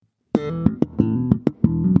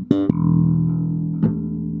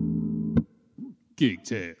Geek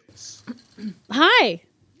Tales. Hi.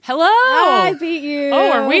 Hello. I beat you.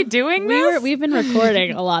 Oh, are we doing this? We've been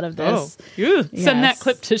recording a lot of this. Send that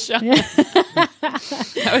clip to Sean.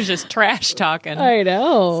 That was just trash talking. I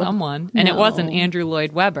know. Someone. And it wasn't Andrew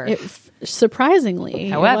Lloyd Webber. Surprisingly,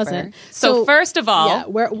 However, it wasn't. So first of all,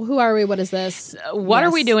 who are we? What is this? What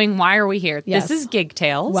are we doing? Why are we here? Yes. This is Gig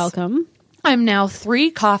Tales. Welcome. I'm now 3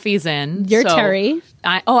 coffees in. You're Terry.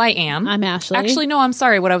 I am. I'm Ashley. Actually, no, I'm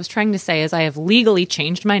sorry. What I was trying to say is I have legally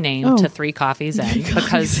changed my name to 3 coffees in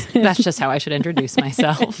because that's just how I should introduce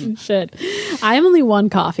myself. Should. I am only 1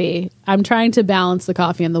 coffee. I'm trying to balance the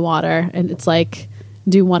coffee and the water, and it's like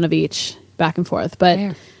do one of each back and forth.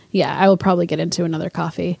 But yeah, I will probably get into another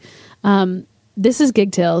coffee. This is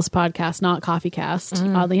Gig Tales podcast, not Coffee Cast,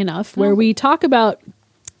 oddly enough, where we talk about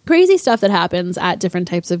crazy stuff that happens at different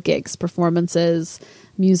types of gigs, performances,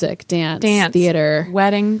 music, dance, theater,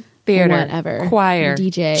 wedding, theater, whatever, choir,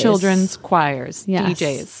 DJs, children's choirs, yes,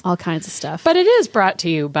 DJs, all kinds of stuff. But it is brought to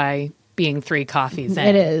you by being 3 coffees in.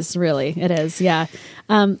 It is, really. It is, yeah.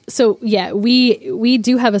 So, yeah, we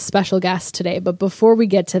do have a special guest today, but before we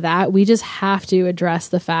get to that, we just have to address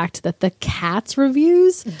the fact that the Cats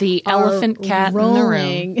reviews, the elephant cat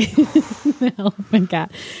rolling, in the room. the elephant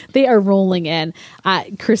cat, they are rolling in.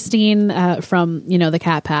 Christine from, the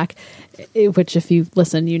Cat Pack, which if you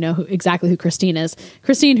listen, you know exactly who Christine is.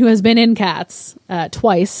 Christine, who has been in Cats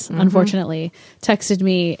twice, unfortunately, texted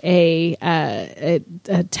me a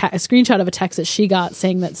screenshot of a text that she got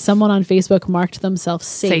saying that someone on Facebook marked themselves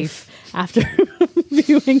safe. After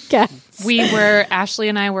viewing Cats. Ashley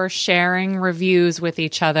and I were sharing reviews with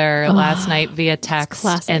each other last night via text.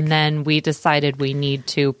 And then we decided we need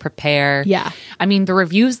to prepare. Yeah. I mean, the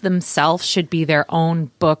reviews themselves should be their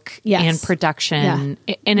own book and production in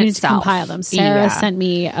we itself. Need to compile them. Sarah sent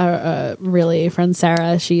me a friend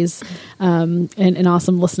Sarah. She's an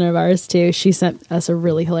awesome listener of ours too. She sent us a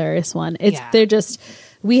really hilarious one. They're just...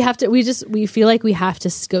 We feel like we have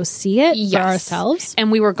to go see it for ourselves.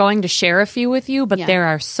 And we were going to share a few with you, but there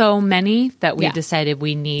are so many that we decided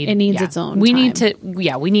we need. It needs its own time. We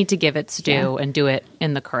need to give its due and do it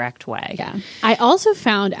in the correct way. Yeah. I also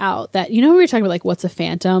found out that, we were talking about like, what's a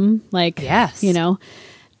phantom? Like, yes.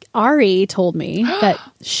 Ari told me that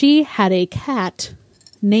she had a cat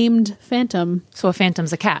named Phantom. So a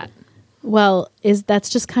phantom's a cat. Well,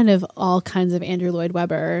 that's just kind of all kinds of Andrew Lloyd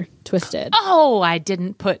Webber twisted. Oh, I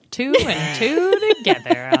didn't put 2 and 2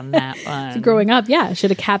 together on that one. Growing up, she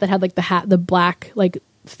had a cat that had like the black like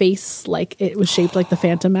face, like it was shaped like the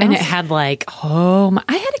Phantom Mouse, and it had like I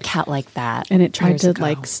had a cat like that, and it tried to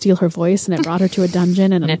like steal her voice, and it brought her to a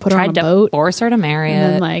dungeon, and it put her on a boat, force her to marry and it,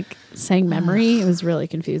 then like sang Memory. It was really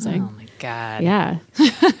confusing. Oh my god! Yeah.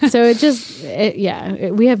 So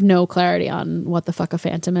we have no clarity on what the fuck a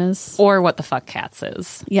phantom is, or what the fuck Cats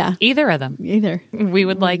is. Yeah, either of them. We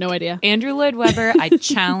would like no idea. Andrew Lloyd Webber, I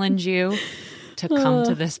challenge you to come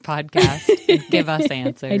to this podcast and give us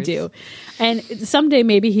answers. I do. And someday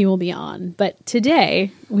maybe he will be on. But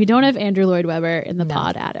today, we don't have Andrew Lloyd Webber in the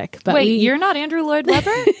pod attic. But wait, you're not Andrew Lloyd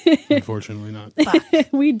Webber? Unfortunately not.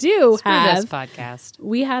 We do have this podcast.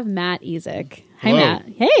 We have Matt Ezek. Hi, Hello. Matt.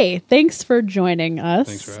 Hey, thanks for joining us.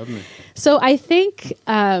 Thanks for having me. So I think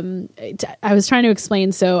I was trying to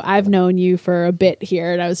explain. So I've known you for a bit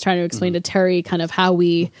here, and I was trying to explain to Terry kind of how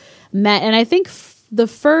we met. And I think the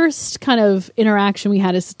first kind of interaction we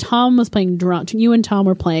had is Tom was playing drums. You and Tom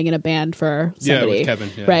were playing in a band for somebody. Yeah, with Kevin.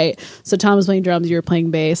 Yeah. Right. So Tom was playing drums, you were playing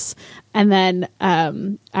bass. And then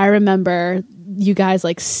I remember you guys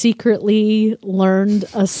like secretly learned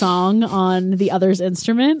a song on the other's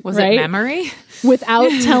instrument. Was it Memory? Without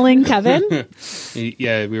telling Kevin?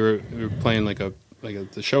 Yeah, we were playing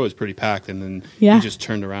the show was pretty packed, and then he just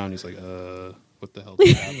turned around. He's like, what the hell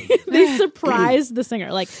did happen? They surprised the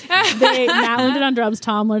singer. Like Matt learned it on drums,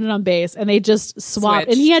 Tom learned it on bass, and they just swapped.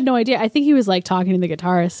 Switched. And he had no idea. I think he was like talking to the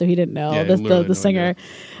guitarist, so he didn't know the singer. Idea.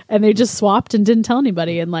 And they just swapped and didn't tell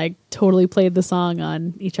anybody, and like totally played the song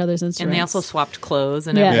on each other's instruments. And they also swapped clothes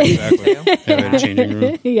and Yeah. everything. Yeah, exactly. Yeah, we had a changing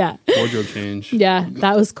room. Yeah, Wardrobe change. yeah,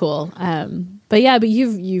 that was cool. But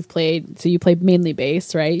you've played. So you played mainly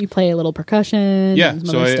bass, right? You play a little percussion. Yeah. and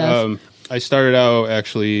some So other stuff. I started out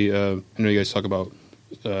actually. I know you guys talk about.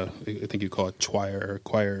 I think you call it choir.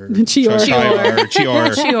 Chior.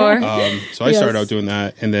 So I started out doing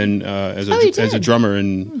that, and then as a drummer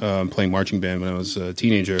and playing marching band when I was a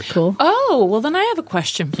teenager. Cool. Oh, well then I have a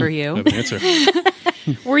question for I you. have an answer.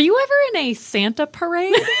 Were you ever in a Santa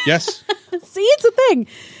parade? Yes. See, it's a thing.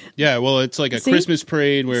 Yeah. Well, it's like a Christmas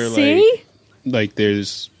parade where See? like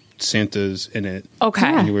there's Santa's in it. Okay.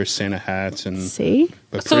 And you wear Santa hats and See?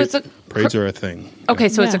 But So it's a parades are a thing. Okay,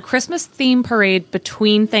 so it's a Yeah. Christmas theme parade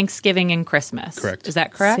between Thanksgiving and Christmas. Correct. Is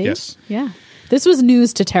that correct? See? Yes. Yeah. This was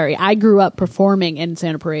news to Terry. I grew up performing in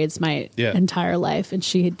Santa parades my Yeah. entire life, and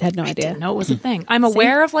she had no idea. No, it was a thing. I'm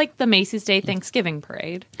aware of like the Macy's Day Thanksgiving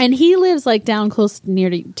parade. And he lives like down close near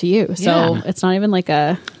to you, so Yeah. it's not even like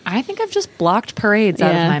a. I think I've just blocked parades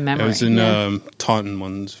out Yeah. of my memory. I was in Taunton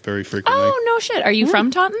ones very frequently. Oh, no shit. Are you from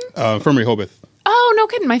Taunton? From Rehoboth. Oh, no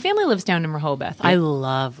kidding. My family lives down in Rehoboth. I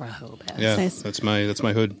love Rehoboth. Yeah, Nice. that's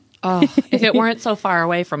my hood. Oh, if it weren't so far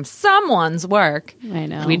away from someone's work, I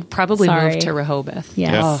know. we'd probably Sorry. move to Rehoboth.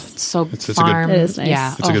 Yes. Yeah. Oh, it's so It's a good- farm. It is nice.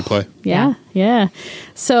 Yeah. It's a good play. Yeah.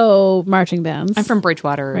 So marching bands. I'm from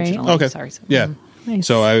Bridgewater Right. originally. Okay. Sorry. Yeah. Nice.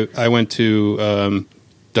 So I went to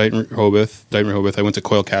Dighton Rehoboth. I went to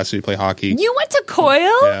Coyle Cassidy to play hockey. You went to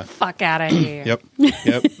Coyle? Yeah. Fuck out of here. Yep.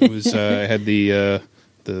 It was I had the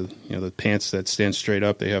the pants that stand straight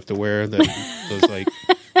up. They have to wear those like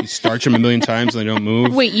you starch them a million times and they don't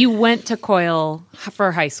move. Wait, you went to Coyle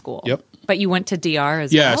for high school? Yep. But you went to DR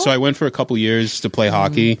as Yeah. well? So I went for a couple years to play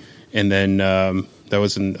hockey, and then that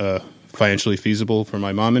wasn't financially feasible for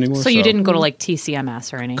my mom anymore. So you didn't go to like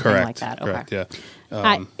TCMS or anything correct like that? correct Okay.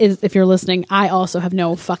 yeah. If you're listening, I also have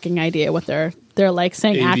no fucking idea what they're like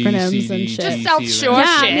saying A, B, acronyms C, D, and G, shit. C, South D, Shore right?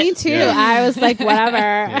 Yeah, shit. me too. Yeah. I was like,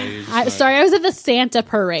 whatever. you're just Sorry, I was at the Santa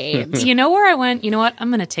parade. You know where I went? You know what? I'm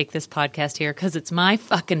going to take this podcast here because it's my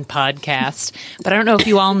fucking podcast. But I don't know if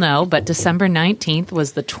you all know, but December 19th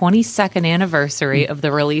was the 22nd anniversary of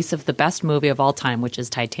the release of the best movie of all time, which is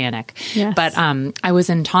Titanic. Yes. But I was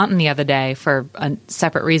in Taunton the other day for a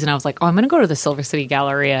separate reason. I was like, I'm going to go to the Silver City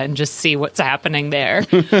Galleria and just see what's happening there,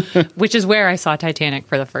 which is where I saw Titanic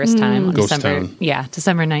for the first time on Ghost December. town. Yeah,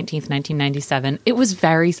 December 19th, 1997. I was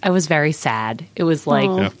very sad. It was like,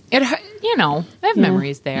 Aw. it, I have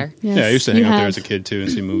memories there. Yes, Yeah, I used to hang you out there have as a kid too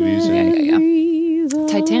and see movies. And,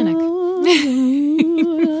 Titanic.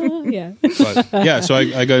 Yeah. but yeah, so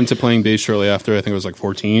I got into playing bass shortly after. I think I was like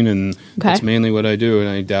 14, and that's mainly what I do. And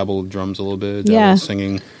I dabble drums a little bit, dabble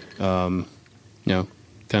singing, kind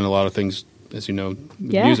of a lot of things, as you know, with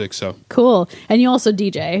music. So Cool. And you also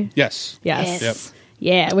DJ. yes, Yes. Yep.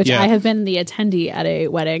 Yeah, which Yeah. I have been the attendee at a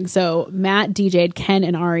wedding. So Matt DJ'd Ken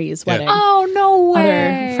and Ari's wedding. Oh, no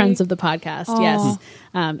way. Other friends of the podcast. Yes.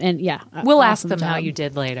 And yeah. We'll ask awesome them how job. you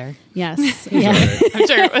did later. Yes. Yeah. I'm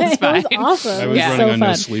sure it was It fine. was awesome. I was It was running so on fun.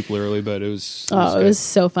 no sleep literally, but it was. It was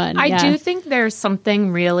so fun. I yeah. do think there's something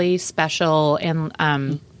really special, and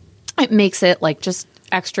it makes it like just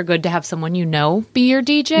extra good to have someone be your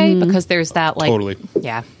DJ because there's that like Totally.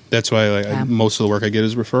 yeah. That's why most of the work I get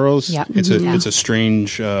is referrals. Yep. It's a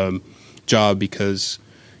strange job because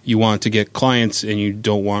you want to get clients and you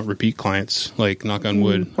don't want repeat clients. Like knock on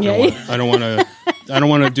wood, I don't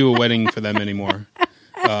want to do a wedding for them anymore.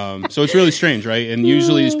 So it's really strange, right? And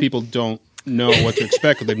usually these people don't know what to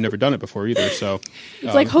expect because they've never done it before either. So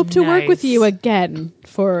It's like hope to work with Nice. you again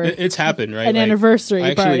for it's happened, right? an Like, anniversary I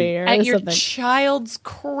actually- party or At your something. child's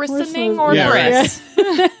christening or Yeah, bris.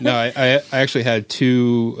 No, I actually had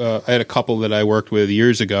two. I had a couple that I worked with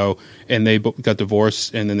years ago, and they got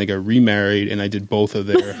divorced, and then they got remarried, and I did both of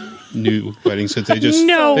their new weddings. So they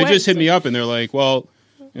just hit me up, and they're like, "Well,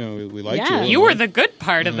 we liked Yeah. you. You were the good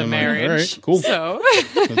part of the I'm like, marriage. all right, cool. So,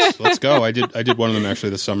 Let's go." I did one of them actually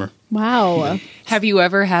this summer. Wow. have you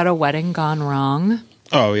ever had a wedding gone wrong?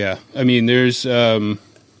 Oh yeah, I mean, there's,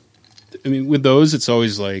 with those, it's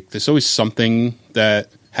always like there's always something that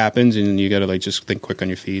happens, and you got to like just think quick on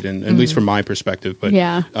your feet, and at least from my perspective. But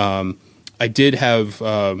Yeah. I did have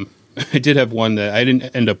I did have one that I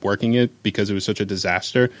didn't end up working it because it was such a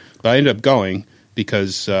disaster, but I ended up going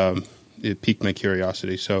because it piqued my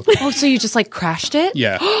curiosity. So Oh, so you just like crashed it?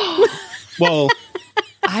 yeah, well.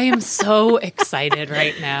 I am so excited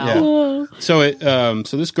right now. Yeah. So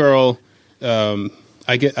this girl,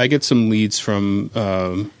 I get some leads from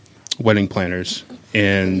wedding planners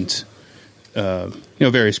and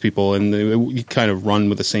various people, and we kind of run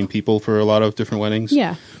with the same people for a lot of different weddings.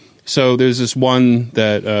 Yeah. So there's this one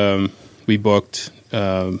that we booked.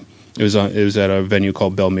 It was at a venue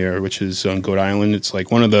called Belmere, which is on Goat Island. It's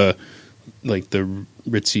like one of the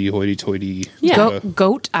ritzy hoity-toity. Yeah.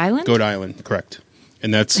 Goat Island? Goat Island, correct.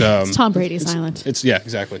 And that's It's Tom Brady's island. It's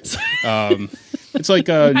exactly. It's like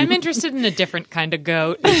I'm interested in a different kind of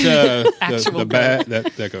goat. Actual the bat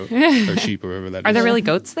that goat or sheep or whatever that Are is. there really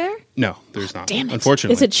goats there? No, there's not. Damn it.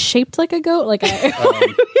 Unfortunately, Is it shaped like a goat? Like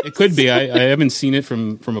it could be. I haven't seen it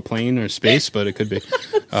from a plane or space, but it could be.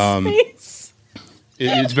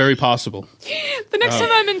 It's very possible. The next time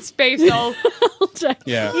I'm in space, I'll check.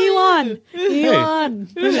 Yeah. Elon,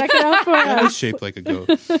 check it out for That us. is shaped like a goat.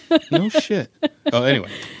 No shit. Oh, anyway.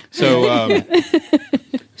 So,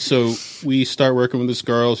 so we start working with this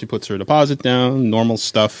girl. She puts her deposit down, normal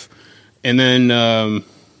stuff. And then,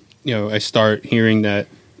 I start hearing that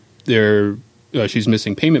she's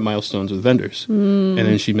missing payment milestones with vendors. And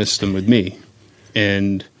then she missed them with me.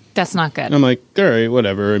 And that's not good. I'm like, all right,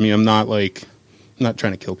 whatever. I mean, I'm not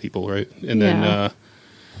trying to kill people, right? And then,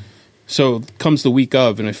 so comes the week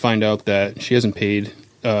of, and I find out that she hasn't paid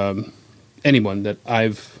anyone that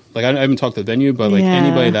I haven't talked to the venue, but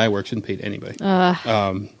anybody that I work hasn't paid anybody.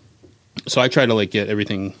 So I try to get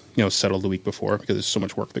everything settled the week before because there's so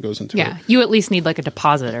much work that goes into it. Yeah, you at least need a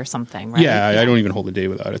deposit or something, right? Yeah, I don't even hold a day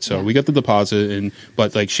without it. So we got the deposit,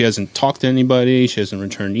 but she hasn't talked to anybody. She hasn't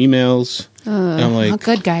returned emails. And I'm like, not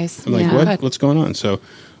good, guys. I'm like, what? What's going on? So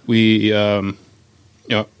we, the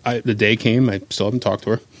day came. I still haven't talked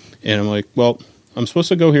to her, and I'm like, well, I'm supposed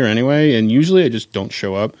to go here anyway, and usually I just don't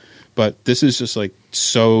show up. But this is just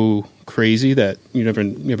so crazy that you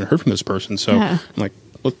haven't heard from this person. So I'm like,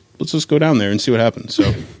 let's just go down there and see what happens.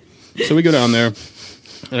 So we go down there,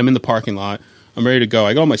 and I'm in the parking lot. I'm ready to go.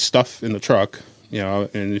 I got all my stuff in the truck,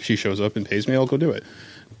 and if she shows up and pays me, I'll go do it.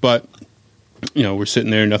 But we're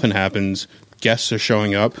sitting there, nothing happens. Guests are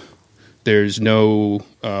showing up. There's no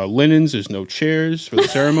linens. There's no chairs for the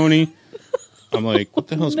ceremony. I'm like, what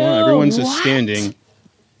the hell's going on? Everyone's just standing.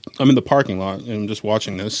 I'm in the parking lot, and I'm just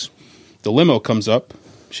watching this. The limo comes up.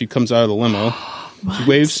 She comes out of the limo. She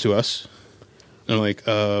waves to us. And I'm like,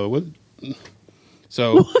 what?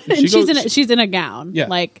 So she's in a gown.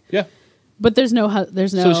 Yeah. Yeah. But there's no.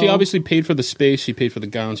 So she obviously paid for the space. She paid for the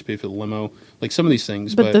gown. She paid for the limo. Some of these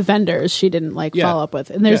things. But the vendors she didn't follow up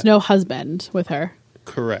with. And there's no husband with her.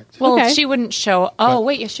 Correct. Well, she wouldn't show. Oh,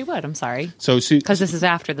 wait, yes, she would. I'm sorry. So because this is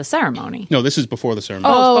after the ceremony. No, this is before the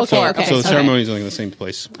ceremony. Oh, before. Okay. So the ceremony is only in the same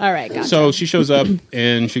place. All right, gotcha. So she shows up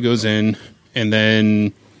and she goes in, and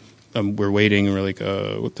then we're waiting, and we're like,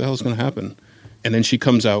 what the hell is going to happen? And then she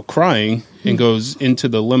comes out crying and goes into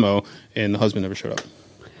the limo, and the husband never showed up.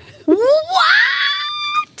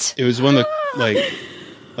 What? It was one of the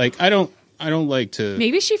I don't like to.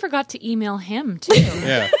 Maybe she forgot to email him too.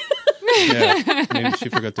 Yeah. Yeah, maybe she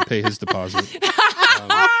forgot to pay his deposit.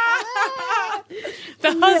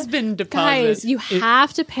 The husband deposit. Guys, you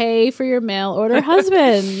have to pay for your mail order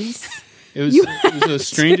husbands. It was the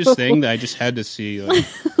strangest thing that I just had to see.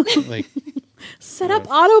 Set up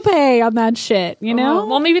auto pay on that shit,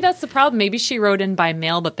 Well, maybe that's the problem. Maybe she wrote in by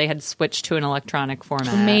mail, but they had switched to an electronic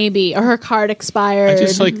format. Maybe, or her card expired. I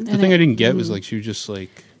just the thing I didn't get was she was just she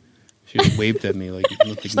just waved at me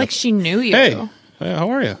like she knew you. Hey.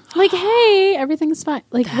 How are you? Hey, everything's fine.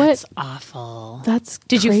 That's awful. That's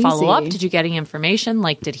Did crazy. you follow up? Did you get any information?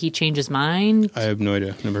 Did he change his mind? I have no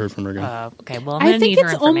idea. Never heard from her again. Okay, well, I'm going to need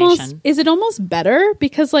her information. Is it almost better?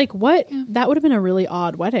 Because, what? Yeah. That would have been a really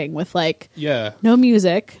odd wedding with, no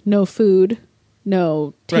music, no food,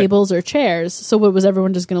 no tables or chairs. So what, was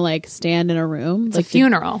everyone just going to, stand in a room? It's a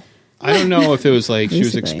funeral. I don't know if it was she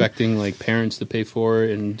was expecting parents to pay for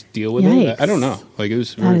it and deal with it. I don't know. It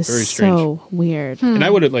was very strange. So weird. And I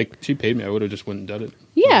would have she paid me. I would have just went and done it.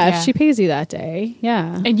 Yeah, if she pays you that day.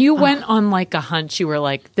 Yeah. And you went on a hunch. You were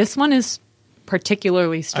like, this one is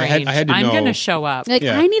particularly strange. I had to know. I'm going to show up.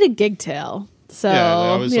 I need a gig tail. So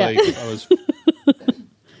I was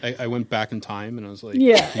I went back in time and I was like,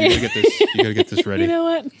 you gotta get this ready. You know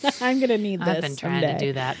what? I'm gonna need this. I've been trying to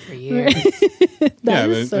do that for years.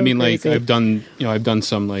 Crazy. I've done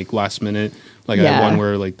some last minute. I had one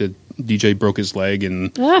where the DJ broke his leg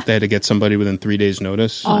and they had to get somebody within 3 days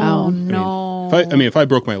notice. Oh no. If I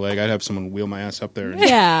broke my leg, I'd have someone wheel my ass up there.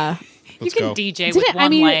 Yeah. You can DJ with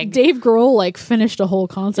one leg. Dave Grohl finished a whole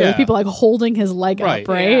concert with people holding his leg up,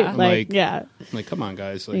 right? Yeah. Come on,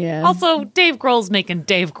 guys. Also, Dave Grohl's making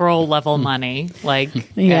Dave Grohl level money.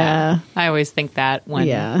 I always think that when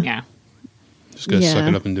just gotta suck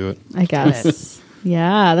it up and do it. I guess.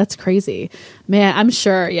 Yeah, that's crazy, man. I'm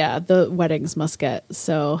sure. Yeah, the weddings must get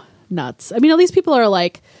so nuts. I mean, at least people are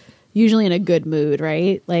usually in a good mood,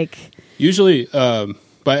 right? Usually.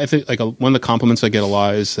 But I think one of the compliments I get a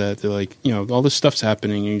lot is that they're all this stuff's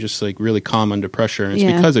happening and you're just really calm under pressure. And it's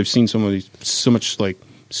because I've seen so much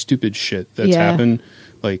stupid shit that's happened.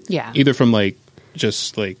 Either from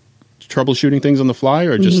just troubleshooting things on the fly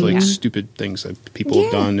or just stupid things that people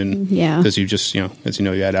have done. And because you just, as you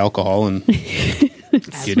know, you add alcohol and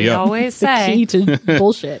as we always say. Key to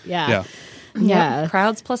bullshit. Yeah.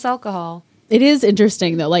 Crowds plus alcohol. It is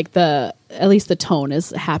interesting though, at least the tone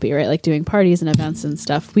is happy, right? Like doing parties and events and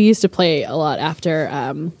stuff. We used to play a lot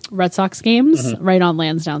after Red Sox games right on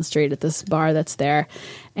Lansdowne Street at this bar that's there.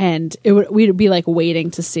 And we'd be like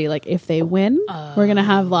waiting to see like if they win, we're going to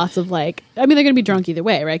have lots of like, I mean, they're going to be drunk either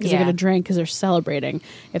way, right? Because they're going to drink because they're celebrating.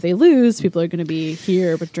 If they lose, people are going to be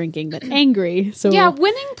here but drinking but angry. So yeah,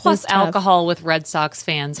 winning plus alcohol with Red Sox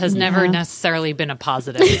fans has never necessarily been a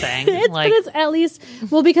positive thing. But it's at least,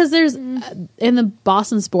 well, because there's in the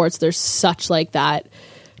Boston sports, there's such like that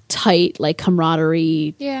tight like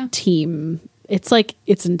camaraderie team. It's like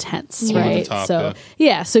it's intense, right? Top, so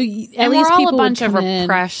so at least we're all people a bunch would of come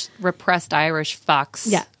repressed Irish fucks.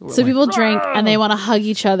 Yeah, so people drink and they want to hug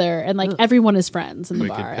each other, and like everyone is friends in the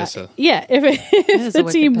bar. Yeah, if the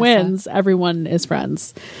team wins, everyone is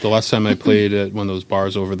friends. The last time I played at one of those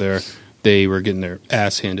bars over there, they were getting their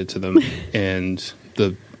ass handed to them, and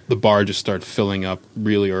the bar just started filling up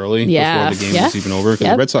really early before the game was even over.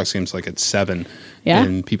 Because the Red Sox game's like at 7,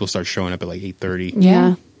 and people start showing up at like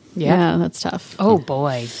 8:30. Yeah, that's tough. Oh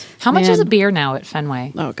boy, how much is a beer now at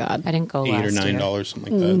Fenway? Oh God, I didn't go $8 last or $9, year.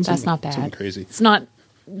 something like that. That's not bad. Something crazy. It's not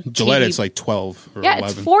Gillette. cheap. It's like 12 or yeah,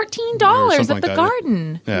 11. it's $14 at the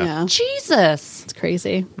Garden. Yeah. Jesus, it's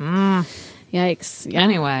crazy. Yikes. Yeah.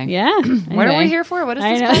 Anyway, what are we here for? What is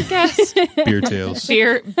this podcast? Beer tales.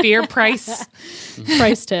 beer price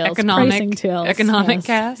tales, economic tales.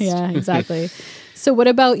 cast. Yeah, exactly. So what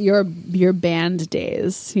about your band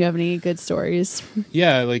days? You have any good stories?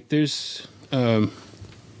 Yeah, like there's I'm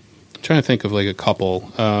trying to think of like a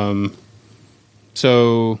couple.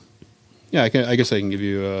 So yeah, I guess I can give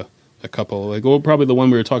you a couple. Like, well, probably the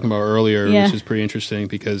one we were talking about earlier, which is pretty interesting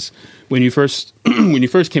because when you first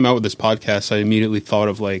came out with this podcast, I immediately thought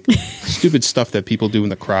of like stupid stuff that people do in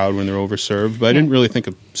the crowd when they're overserved, but I didn't really think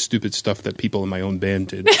of stupid stuff that people in my own band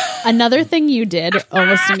did. Another thing you did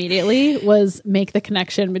almost immediately was make the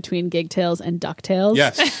connection between Gigtails and DuckTales.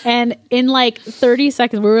 Yes. And in like 30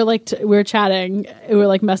 seconds, we were chatting, we were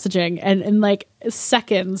like messaging, and in like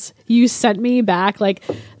seconds, you sent me back like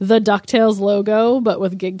the DuckTales logo, but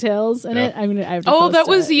with Gigtails in it. I mean, I have to post that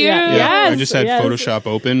was it. you. Yeah. Yes, I just had Photoshop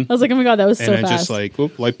open. I was like, oh my God, that was so and fast. I just like,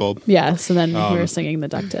 whoop, light bulb. Yeah, so then we were singing the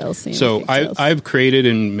DuckTales theme. So I've created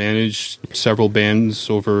and managed several bands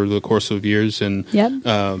over the course of years, and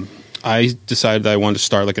I decided that I wanted to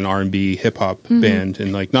start like an R&B hip hop band,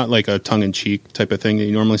 and like not like a tongue in cheek type of thing that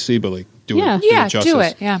you normally see, but like do it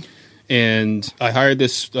justice. And I hired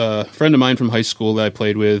this friend of mine from high school that I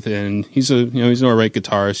played with, and he's an alright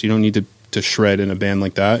guitarist. You don't need to shred in a band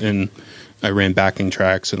like that. And I ran backing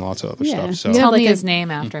tracks and lots of other stuff. So tell me his name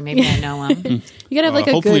after. Maybe I know him. You gotta have like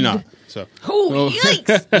a hopefully good... not. So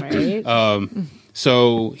yikes! Right?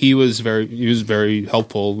 So he was very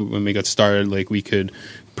helpful when we got started. Like we could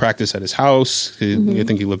practice at his house. I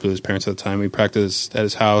think he lived with his parents at the time. We practiced at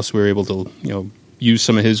his house. We were able to use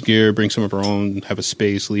some of his gear, bring some of our own, have a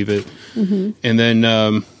space, leave it, and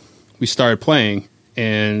then we started playing,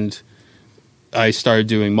 and I started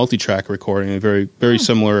doing multi-track recording, very very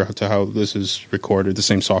similar to how this is recorded, the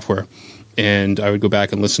same software. And I would go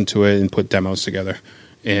back and listen to it and put demos together.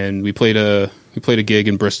 And we played a gig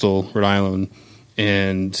in Bristol, Rhode Island,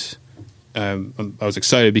 and I was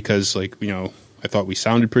excited because I thought we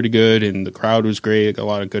sounded pretty good and the crowd was great, a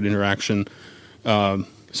lot of good interaction.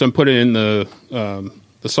 So I'm putting in the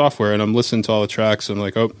software and I'm listening to all the tracks. I'm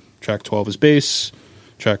like, oh, track 12 is bass,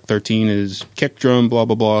 track 13 is kick drum, blah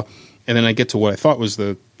blah blah, and then I get to what I thought was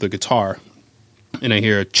the guitar, and I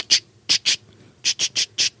hear a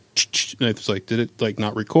and I was like, did it like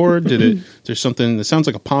not record? There's something that sounds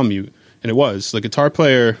like a palm mute, and it was the guitar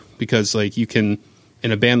player, because like you can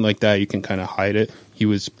in a band like that you can kind of hide it. He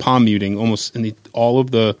was palm muting almost in all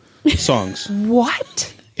of the songs.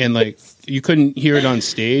 What? And like you couldn't hear it on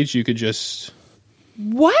stage. You could just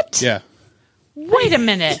what? Yeah. Wait a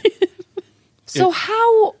minute. So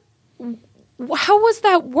how was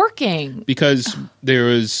that working? Because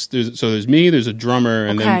there's me, there's a drummer,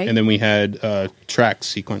 and then we had tracks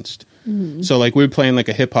sequenced. Mm-hmm. So like we were playing like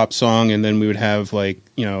a hip hop song, and then we would have like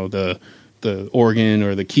the organ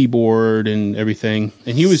or the keyboard and everything,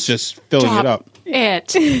 and he was just filling it up.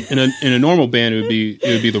 In a normal band, it would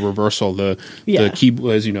be the reversal. The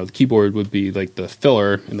keyboard, as you know, the keyboard would be like the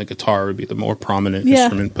filler, and the guitar would be the more prominent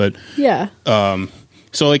instrument. But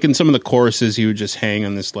so like in some of the choruses, he would just hang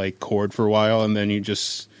on this like chord for a while, and then you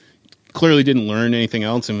just clearly didn't learn anything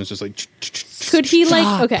else, and was just like. Could he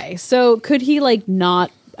could he like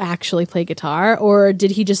not actually play guitar, or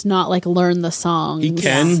did he just not like learn the songs? He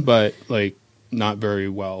can, but like not very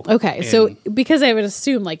well. Okay, so because I would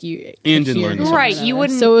assume like you and didn't learn the song. Right, you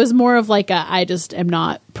wouldn't. So it was more of like I just am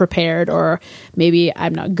not prepared, or maybe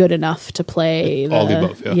I'm not good enough to play. All the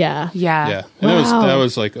above. Yeah. Yeah, and that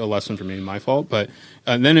was like a lesson for me, my fault. But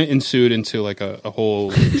then it ensued into like a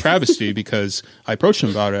whole travesty because I approached him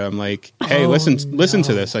about it. I'm like, "Hey, listen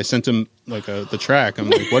to this." I sent him like the track. I'm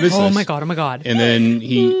like, "What is this?" Oh my god! And then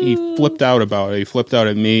he flipped out about it. He flipped out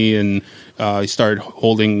at me, and he started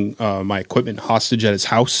holding my equipment hostage at his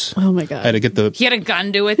house. Oh my god! I had to get He had a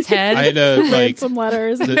gun to its head. I had to like some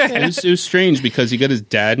letters. it was strange because he got his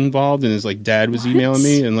dad involved, and his like dad was emailing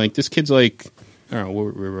me, and like this kid's like, I don't know,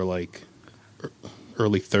 we were like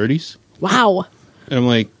early 30s. Wow. And I'm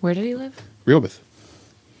like, Where did he live? Rehoboth.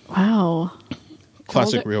 Wow.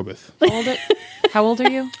 Classic How Rehoboth. How old are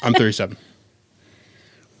you? I'm 37.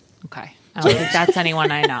 Okay, I don't think that's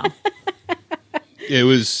anyone I know. It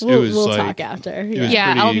was We'll like talk after. it was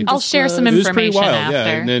Yeah, pretty- I'll share some it was pretty information wild, after.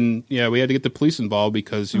 yeah. And then we had to get the police involved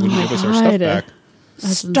because he wouldn't give us our stuff God. back.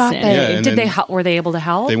 That's Stop insane. it! Yeah, and Did they? then Were they able to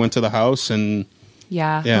help? They went to the house and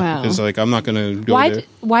yeah. Wow. because like I'm not going to go Why? there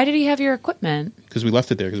Why did he have your equipment? because we left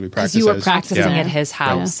it there because we practiced. You were as- practicing yeah. at his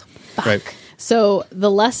house. Right. So the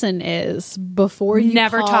lesson is before you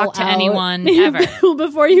Never call talk to out- anyone, ever.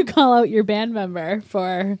 before you call out your band member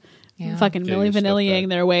for Yeah. fucking Get Milli your stuff Vanilli-ing back.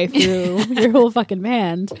 their way through your whole fucking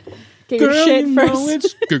band. Get your Girl, shit you first. know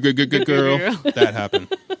it's good girl. That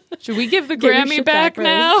happened. Should we give the Get your Grammy shit back first.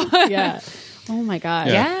 now? Yeah. Oh my god.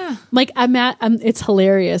 Yeah. Like it's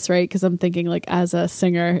hilarious, right? Because I'm thinking like as a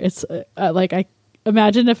singer, it's like I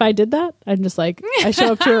imagine if I did that, I'm just like I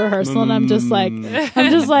show up to a reversal and I'm just like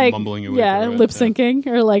Mumbling your way yeah, through it, lip syncing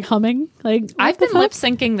or like humming. Like I've been lip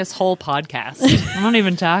syncing this whole podcast. I'm not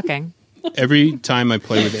even talking. Every time I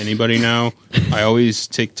play with anybody now, I always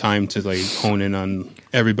take time to like hone in on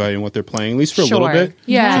everybody and what they're playing, at least for a little bit.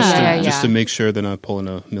 Yeah. Just to make sure they're not pulling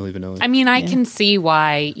a Milli Vanilli. I mean, I can see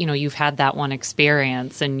why, you've had that one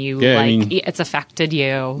experience and it's affected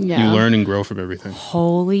you. Yeah. You learn and grow from everything.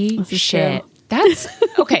 Holy is shit. true. That's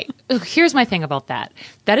okay. Here's my thing about that.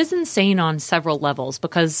 That is insane on several levels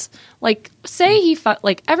because, like, say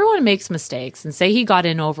everyone makes mistakes, and say he got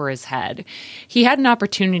in over his head. He had an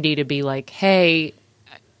opportunity to be like, hey,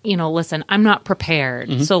 listen, I'm not prepared.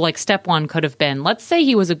 Mm-hmm. So, like, step one could have been, let's say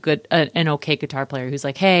he was an okay guitar player who's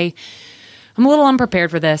like, hey, I'm a little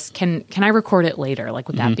unprepared for this. Can I record it later? Like,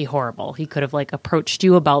 would Mm-hmm. that be horrible? He could have like approached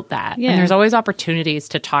you about that. Yeah. And there's always opportunities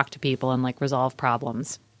to talk to people and like resolve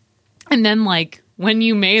problems. And then, like, when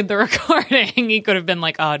you made the recording, he could have been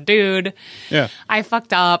like, "Oh, dude, Yeah. I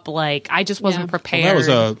fucked up. Like, I just wasn't prepared."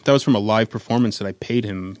 Well, that was from a live performance that I paid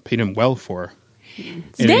him well for.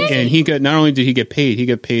 And he got, not only did he get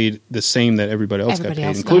paid the same that everybody else got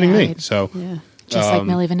paid, including me. So Yeah. just like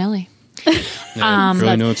Milli Vanilli. I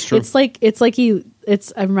really know it's true. It's like it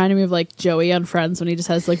reminded me of like Joey on Friends when he just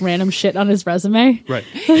has like random shit on his resume. Right.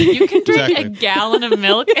 You can drink Exactly. a gallon of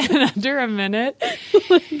milk in under a minute.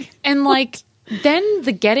 And like then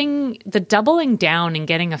the doubling down and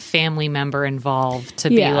getting a family member involved to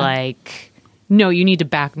be Yeah. like, no, you need to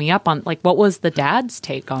back me up on, like, what was the dad's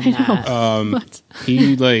take on that?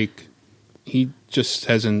 He just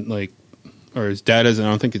hasn't like, or his dad hasn't. I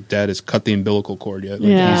don't think his dad has cut the umbilical cord yet. Like,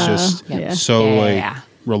 Yeah. he's just Yeah. so Yeah.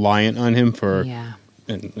 reliant on him for. Yeah.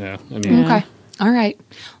 And I mean, Okay. All right.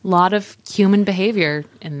 A lot of human behavior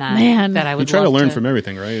in that Man. that I you would try to love learn from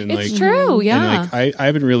everything, right? And It's true, yeah. And like I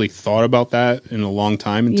haven't really thought about that in a long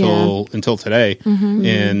time until today.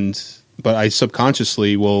 But I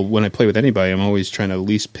subconsciously when I play with anybody, I'm always trying to at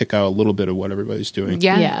least pick out a little bit of what everybody's doing.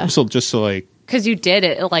 Yeah. Yeah. Just to like, Because you did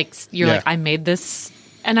it. Like, you're Yeah. like, I made this.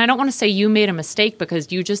 And I don't want to say you made a mistake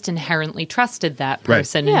because you just inherently trusted that Right.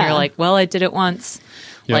 person. Yeah. And you're like, well, I did it once.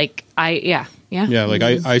 Yeah. Like, yeah. like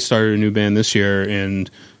I started a new band this year, and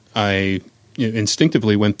I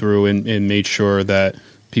instinctively went through and made sure that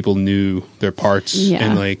people knew their parts. Yeah.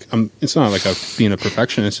 And like, it's not like being a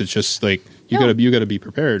perfectionist. It's just like you No. gotta be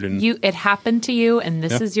prepared. And It happened to you, and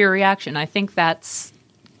this Yeah. is your reaction. I think that's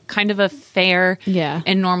kind of a fair Yeah.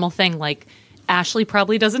 and normal thing. Like, Ashley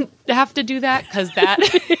probably doesn't have to do that because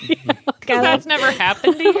that's never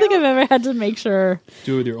happened to I don't think you. I've ever had to make sure.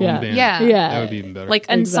 do it with your Yeah. own band. Yeah. Yeah. that would be even better. Like,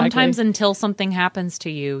 and Exactly. sometimes until something happens to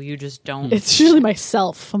you, you just don't. It's usually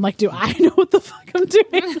myself. I'm like, do I know what the fuck I'm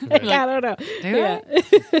doing? Like, I don't know.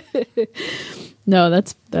 Do No,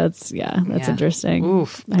 that's Yeah. interesting.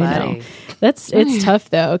 Oof, I know. buddy. It's tough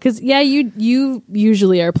though, because you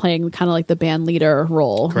usually are playing kind of like the band leader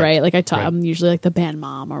role, Correct. right? Like Right. I'm usually like the band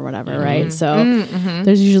mom or whatever, right? So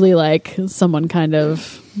there's usually like someone kind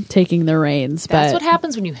of taking the reins. That's but what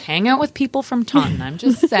happens when you hang out with people from Taunton. I'm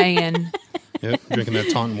just saying. Yep, drinking that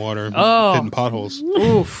Taunton water, hitting potholes.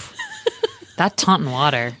 Oof. That Taunton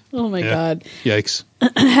water. Oh my God. Yikes.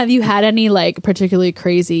 Have you had any like particularly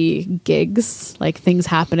crazy gigs, like things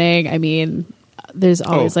happening? I mean, there's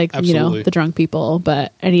always absolutely. the drunk people,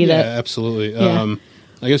 but any that. Absolutely. Yeah.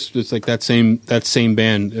 I guess it's like that same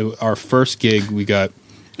band. Our first gig we got,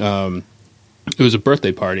 it was a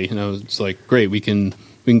birthday party, and I was like, great, we can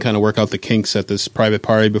kind of work out the kinks at this private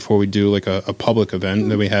party before we do like a public event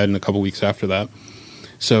that we had in a couple weeks after that.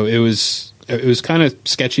 So it was kind of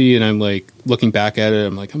sketchy, and I'm like looking back at it,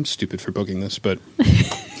 I'm like, I'm stupid for booking this, but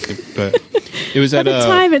it was At the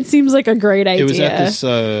time, it seems like a great idea. It was at this.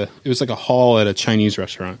 It was like a hall at a Chinese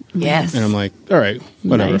restaurant. Yes, and I'm like, all right,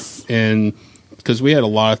 whatever. Nice. And because we had a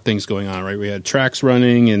lot of things going on, right? We had tracks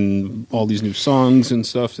running and all these new songs and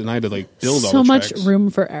stuff, and I had to like build all the tracks. So much room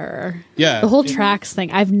for error. Yeah, the whole tracks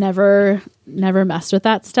thing. I've never messed with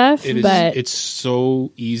that stuff. But it's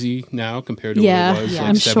so easy now compared to what it was like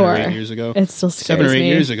I'm 7 or 8 sure. years ago. It still scares 7 or 8 me.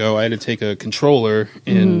 years ago, I had to take a controller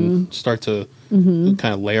and start to kind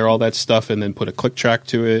of layer all that stuff, and then put a click track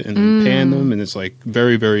to it, and then pan them, and it's like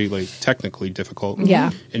very, very like technically difficult.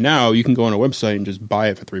 Yeah. And now you can go on a website and just buy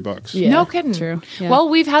it for $3. Yeah, no kidding. True. Yeah. Well,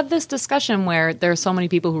 we've had this discussion where there are so many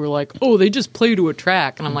people who are like, "Oh, they just play to a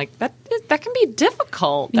track," and I'm like, that can be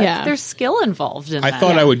difficult. There's skill involved in that. I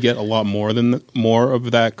thought I would get a lot more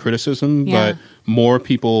of that criticism, Yeah. but more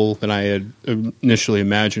people than I had initially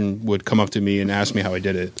imagined would come up to me and ask me how I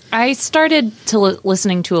did it. I started to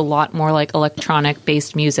listening to a lot more like electronic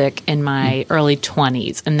based music in my early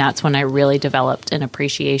 20s, and that's when I really developed an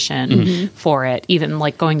appreciation for it. Even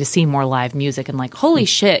like going to see more live music and like, holy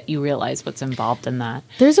shit, you realize what's involved in that.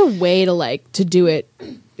 There's a way to do it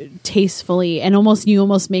tastefully, and you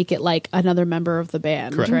almost make it like another member of the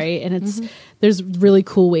band. Correct. Right? And there's really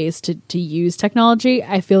cool ways to use technology.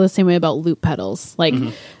 I feel the same way about loop pedals, like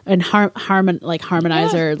and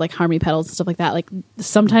harmonizer, like harmony pedals and stuff like that. Like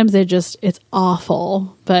sometimes it's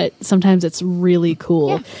awful, but sometimes it's really cool.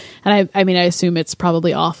 Yeah. And I mean, I assume it's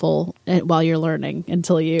probably awful while you're learning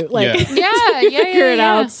until you figure it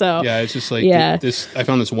out. So Yeah, it's just like this. I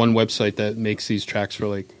found this one website that makes these tracks for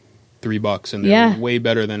like $3, and they're way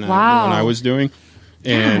better than the one I was doing.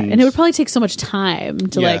 And it would probably take so much time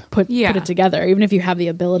to like put it together, even if you have the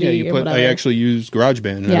ability. I actually used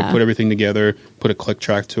GarageBand, and I put everything together, put a click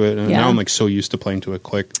track to it, and now I'm like so used to playing to a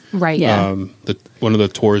click. Right. Yeah. One of the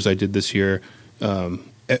tours I did this year,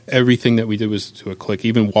 everything that we did was to a click.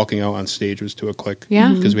 Even walking out on stage was to a click.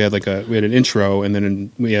 Yeah. Because we had an intro, and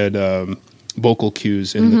then we had vocal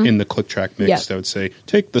cues in the click track mix that would say,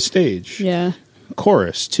 "Take the stage." Yeah.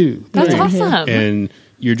 Chorus 2, 3. That's awesome. And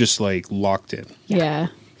you're just like locked in. Yeah.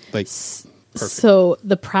 Like perfect. So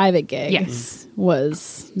the private gig Yes.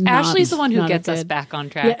 was Ashley's the one who gets us back on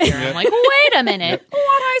track here. I'm like, wait a minute. What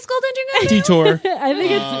high school did you go to? Detour.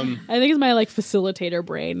 I think it's my like facilitator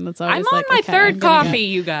brain that's always I'm on like, my okay, third I'm gonna coffee,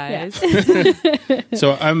 you guys.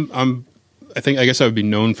 So I guess I would be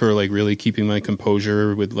known for like really keeping my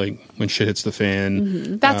composure with like when shit hits the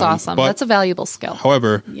fan. That's awesome. but- That's a valuable skill.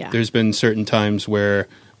 However, Yeah. there's been certain times where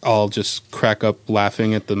I'll just crack up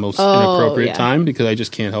laughing at the most inappropriate time because I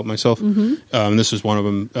just can't help myself. This is one of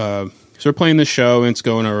them. So we're playing this show and it's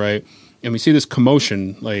going all right, and we see this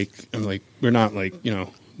commotion. Like I'm like, we're not like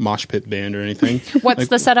mosh pit band or anything. What's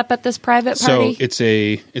the setup at this private party? So it's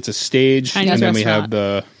a stage, Chinese and then restaurant. we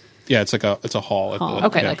have it's a hall.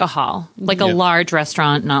 Okay, like a hall. Like a large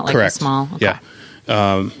restaurant, not like Correct. a small. Okay. Yeah.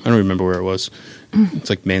 I don't remember where it was. It's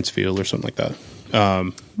like Mansfield or something like that.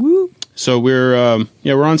 So we're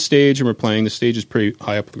on stage and we're playing. The stage is pretty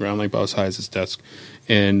high up on the ground, like about as high as this desk.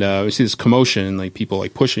 And we see this commotion and like people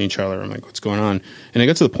like pushing each other. I'm like, what's going on? And I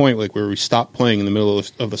got to the point like where we stopped playing in the middle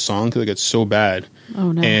of the song because it got so bad.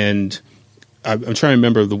 Oh no. And I'm trying to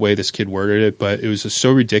remember the way this kid worded it, but it was just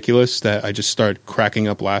so ridiculous that I just started cracking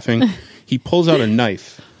up laughing. He pulls out a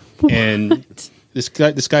knife, and this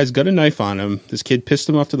guy's got a knife on him. This kid pissed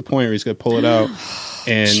him off to the point where he's going to pull it out,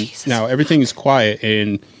 and now everything is quiet,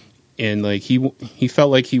 and like he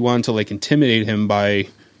felt like he wanted to like intimidate him by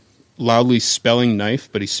loudly spelling knife,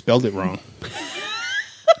 but he spelled it wrong.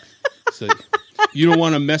 It's like, you don't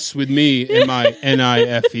want to mess with me,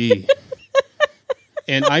 MINIFE.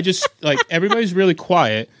 And I just, like, everybody's really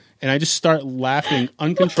quiet, and I just start laughing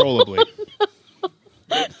uncontrollably.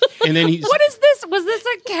 And then he's... What is this? Was this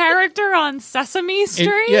a character on Sesame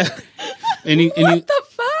Street? Yeah. And What the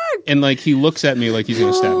fuck? And, like, he looks at me like he's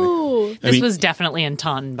going to stab me. Oh, This was definitely in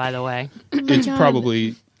Taunton, by the way. It's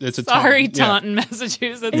probably... It's a Sorry, Taunton. Yeah. Taunton,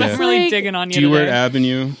 Massachusetts. Yeah. I'm really Like digging on you Dewart today.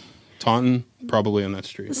 Avenue, Taunton, probably on that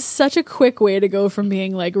street. such a quick way to go from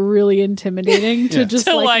being like really intimidating to just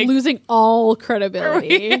To, like like- losing all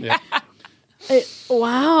credibility. Yeah.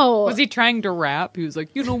 Wow. Was he trying to rap? He was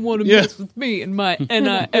like, you don't want to mess with me and my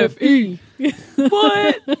NIFE.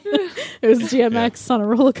 What? It was DMX on a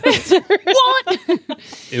roller coaster. What?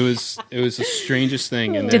 It was the strangest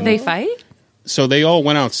thing. And Did then, they fight? So they all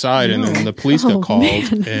went outside, and then the police got called,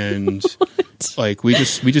 man. and like we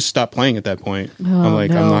just stopped playing at that point. I'm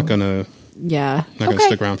like, no. I'm not gonna Yeah.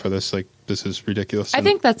 stick around for this. Like, this is ridiculous. I And,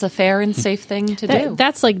 think that's a fair and safe thing to do.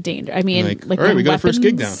 That's like danger. I mean, Like, like all right, when we got our first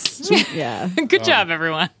gig weapons- Yeah. Good job,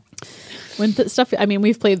 everyone. When stuff, I mean,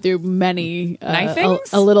 we've played through many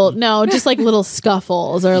Knifings? a little, no, just like little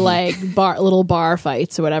scuffles or like little bar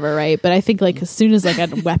fights or whatever, right? But I think like as soon as like a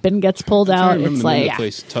weapon gets pulled I out, remember it's the name of like the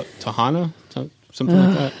place, Tahana, something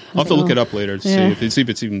like that. I'll have to look it up later to see if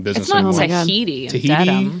it's even business It's not anymore. my God. Tahiti. Tahiti?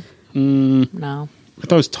 Dedham. No, I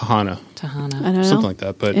thought it was Tahana, Tahana. I don't know. something like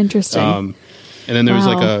that. But Interesting. And then there was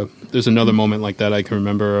Wow. there's another moment like that I can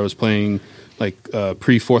remember. I was playing like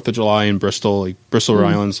pre 4th of July in Bristol. Like Bristol, Rhode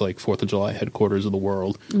Island's like 4th of July headquarters of the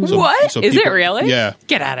world. What? Is it really? Yeah.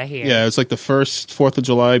 Get out of here. Yeah, it's like the first 4th of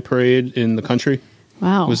July parade in the country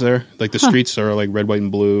wow. was there. Like the streets are like red, white,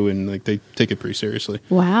 and blue, and like they take it pretty seriously.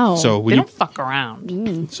 Wow. So They when don't fuck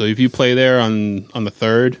around. so if you play there on the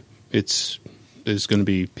 3rd, there's going to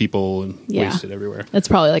be people Yeah. wasted everywhere. It's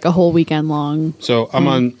probably like a whole weekend long. So I'm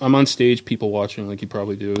on stage, people watching, like you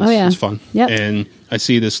probably do. It's, Oh, yeah. it's fun. Yep. And I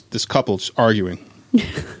see this couple just arguing,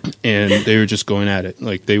 and they were just going at it.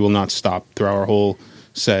 Like they will not stop throughout our whole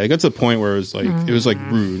set. It got to the point where it was like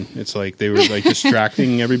rude. It's like they were like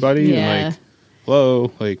distracting everybody. Yeah. And like,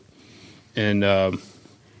 hello, like, and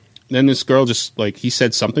then this girl just like he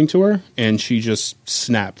said something to her, and she just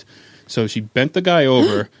snapped. So she bent the guy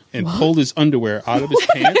over and pulled his underwear out of his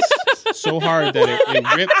pants so hard that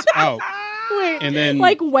it ripped out. Wait, And then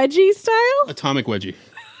like wedgie style? atomic wedgie.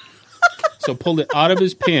 So pulled it out of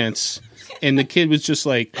his pants, and the kid was just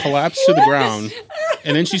like collapsed to the ground.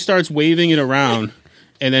 And then she starts waving it around,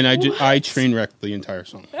 and then I train wrecked the entire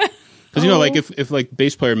song. Because like if like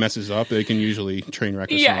bass player messes up, they can usually train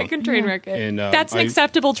wreck a song. Yeah, I can train wreck it. And, That's an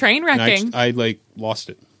acceptable train And wrecking. I like lost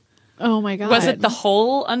it. Oh my God. Was it the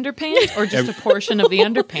whole underpants or just a portion of the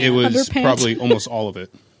underpants? It was Underpants? probably almost all of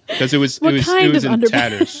it because it was What kind in of underpants?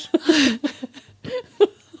 tatters.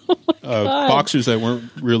 Boxers that weren't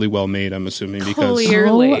really well made, I'm assuming, because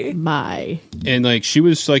Clearly. Oh my. and like she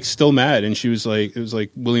was like still mad, and she was like, it was like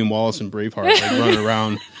William Wallace and Braveheart like running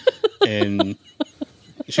around, and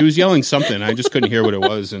she was yelling something. I just couldn't hear what it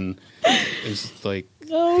was, and it's like,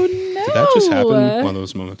 Oh no. did that just happen? One of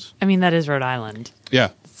those moments. I mean, that is Rhode Island. Yeah,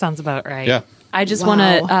 Sounds about right. Yeah. I just Wow.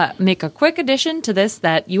 want to make a quick addition to this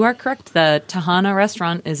that you are correct. The Tahana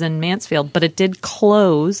restaurant is in Mansfield, but it did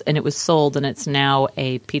close and it was sold, and it's now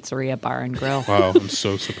a pizzeria, bar, and grill. wow, I'm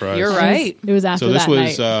so surprised. You're right. It was after So this that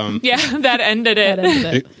was night. Yeah, that ended it. That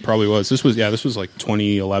ended it. it probably was. This was like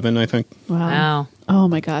 2011, I think. Wow. Wow. Oh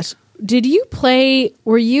my gosh. Did you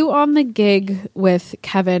were you on the gig with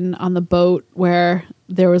Kevin on the boat where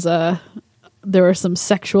there were some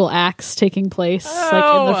sexual acts taking place like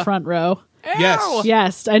in the Oh. front row? Yes.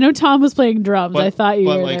 Yes. I know Tom was playing drums. I thought you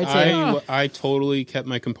were like, there too. I totally kept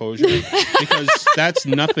my composure because that's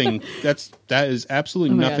nothing. That is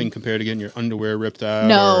absolutely Oh my nothing God. compared to getting your underwear ripped out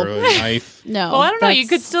No. or a knife. No. Well, I don't know. You that's-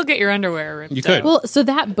 could still get your underwear ripped You could. out. Well, so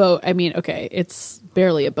that boat, I mean, okay, it's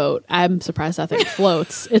barely a boat. I'm surprised that thing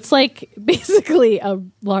floats. It's like basically a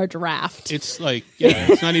large raft. It's like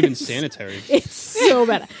it's not even sanitary. It's so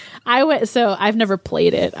bad. I've never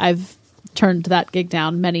played it. I've turned that gig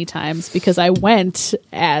down many times because I went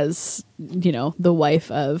as, the wife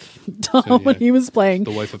of Tom So, when he was playing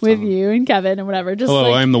the wife of with Tom. you and Kevin and whatever. Just Hello,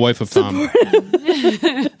 like, I am the wife of Tom.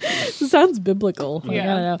 it sounds biblical. Like, Yeah. I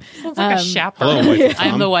don't know. Sounds like a chaperone. Hello, wife of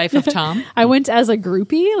Tom. I'm the wife of Tom. I went as a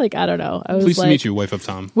groupie. Like, I don't know. I was Pleased like, to meet you, wife of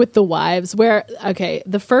Tom. with the wives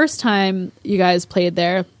the first time you guys played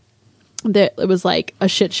there, it was like a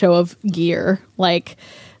shit show of gear. Like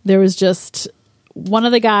there was just one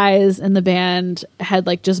of the guys in the band had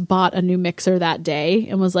like just bought a new mixer that day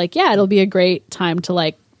and was like, yeah, it'll be a great time to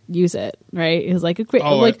like use it. Right. It was like a great,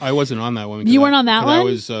 Oh, like, I wasn't on that one. You weren't on that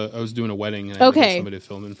 'cause one? I was doing a wedding and I had to get Okay. somebody to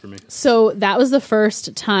film in for me. so that was the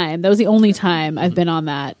first time. That was the only time I've been on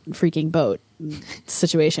that freaking boat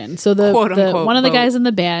situation. So Quote, the unquote, one of the boat. guys in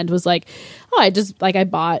the band was like, "Oh, I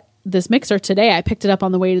bought this mixer today. I picked it up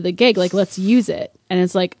on the way to the gig. Like, let's use it." And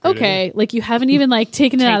it's like, Great okay, idea. like you haven't even like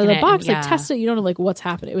taken it out of the Taken it, box, yeah. like test it. You don't know like what's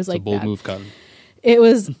happening. It was It's a like bold bad. move, Cotton. It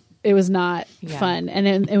was not Yeah. fun. And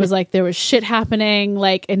then it was like there was shit happening.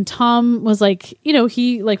 Like, and Tom was like,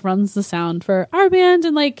 he like runs the sound for our band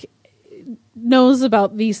and like knows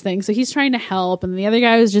about these things. So he's trying to help. And the other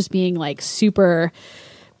guy was just being like super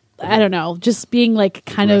I don't know, just being like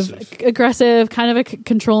kind of aggressive, kind of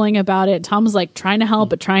controlling about it. Tom's like trying to help,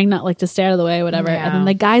 but trying not like to stay out of the way, whatever. Yeah. And then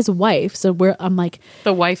the guy's wife. So I'm like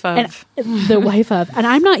the wife of, and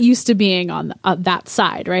I'm not used to being on that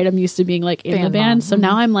side, right? I'm used to being like in the band. So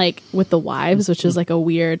now I'm like with the wives, which is like a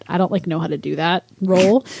weird, I don't like know how to do that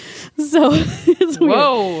role. So it's weird.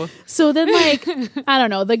 Whoa. So then like, I don't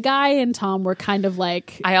know, the guy and Tom were kind of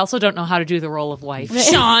like, I also don't know how to do the role of wife.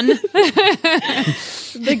 Sean.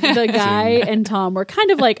 The guy and Tom were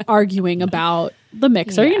kind of like arguing about the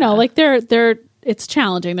mixer, you know, like they're it's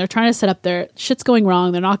challenging. They're trying to set up their shit's going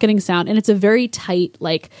wrong. They're not getting sound. And it's a very tight,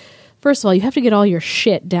 like, first of all, you have to get all your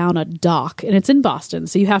shit down a dock and it's in Boston.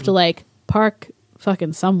 So you have to like park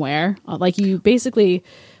fucking somewhere. Like you basically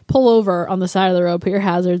pull over on the side of the road, put your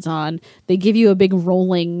hazards on. They give you a big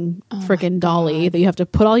rolling freaking dolly that you have to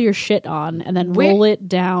put all your shit on and then roll it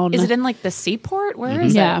down. Is it in like the seaport? Where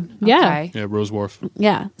is it? Okay. Yeah, Rose Wharf.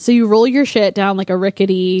 Yeah. So you roll your shit down like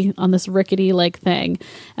on this rickety like thing,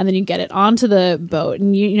 and then you get it onto the boat.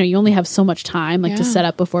 And you know, you only have so much time like to set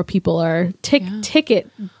up before people are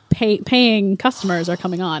ticket paying customers are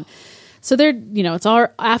coming on. So they're, you know, it's all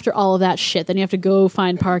after all of that shit. Then you have to go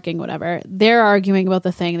find parking, whatever. They're arguing about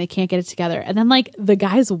the thing. They can't get it together. And then like the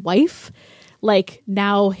guy's wife, like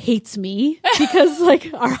now hates me because like,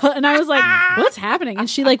 and I was like, what's happening? And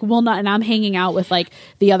she like will not. And I'm hanging out with like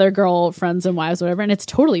the other girl friends and wives, whatever. And it's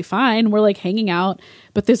totally fine. We're like hanging out.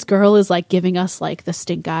 But this girl is like giving us like the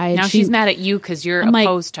stink eye. Now she's mad at you because you're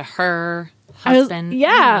opposed to her husband.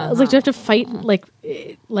 I was like, do you have to fight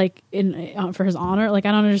like in for his honor? Like,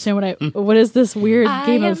 I don't understand what is this weird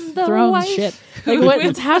Game of Thrones wife. Shit? Like,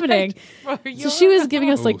 what's happening? So she was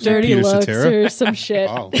giving us like dirty looks or some shit.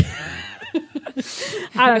 Wow.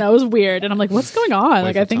 I don't know. It was weird, and I'm like, "What's going on?"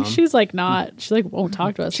 Like, I think she's like not. She like won't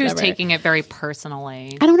talk to us. She was taking it very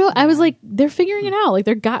personally. I don't know. I was like, they're figuring it out. Like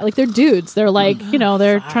they're dudes. They're like, you know,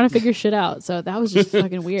 they're trying to figure shit out. So that was just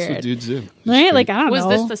fucking weird. That's what dudes do. Right? Like, I don't know.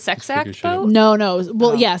 Was this the sex act boat? No.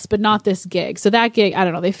 Well, yes, but not this gig. So that gig, I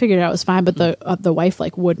don't know. They figured it out, it was fine, but the wife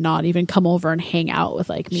like would not even come over and hang out with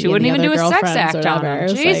like me. She wouldn't even do a sex act on her.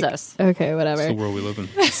 Jesus. Like, okay, whatever. It's the world we live in.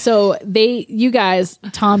 So you guys,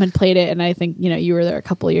 Tom had played it, and I think, you know, you were there a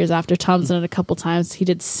couple of years after. Tom's done it a couple times. He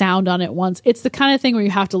did sound on it once. It's the kind of thing where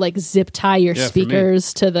you have to like zip tie your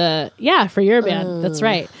speakers to the for your band. That's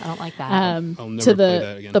right. I don't like that. I'll never to play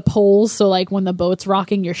that again. the poles. So like when the boat's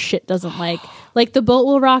rocking, your shit doesn't like the boat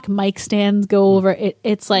will rock. Mic stands go over it.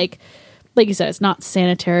 It's like you said, it's not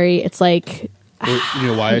sanitary. It's like, you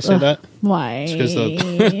know why I said that? Why? It's because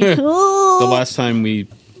the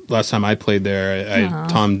last time I played there,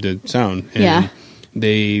 Tom did sound, and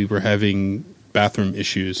they were having bathroom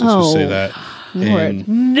issues. Let's just say that.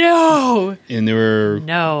 And they were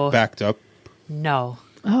backed up. No.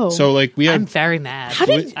 Oh, so like I'm very mad,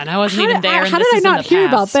 and I wasn't even there. How did I not hear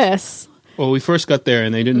about this? Well, we first got there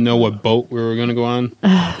and they didn't know what boat we were going to go on,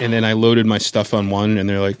 and then I loaded my stuff on one, and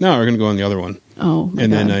they're like, "No, we're going to go on the other one." Oh, my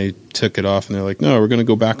and God. then I took it off, and they're like, "No, we're going to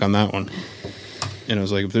go back on that one." And I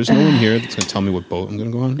was like, "If there's no one here that's going to tell me what boat I'm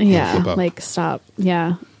going to go on, yeah, like stop,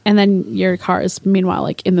 yeah." And then your car is meanwhile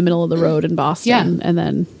like in the middle of the road in Boston, and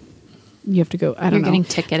then you have to go. I don't know. Getting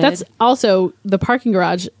ticketed. That's also the parking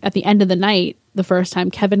garage at the end of the night. The first time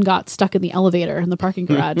Kevin got stuck in the elevator in the parking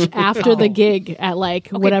garage after the gig at like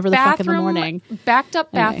whatever the fuck in the morning. Backed up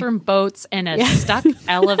bathroom boats and a stuck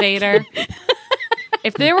elevator.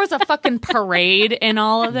 If there was a fucking parade in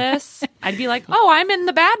all of this, I'd be like, "Oh, I'm in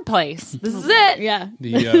the bad place. This is it." Yeah,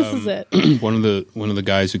 this is it. One of the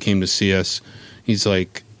guys who came to see us, he's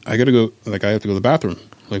like, "I gotta go. Like, I have to go to the bathroom.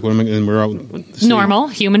 Like, what am I?" And we're out. Normal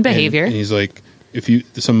human behavior. And he's like,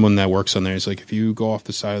 someone that works on there is like, if you go off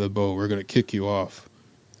the side of the boat, we're gonna kick you off.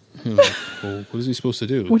 And I'm like, well, what is he supposed to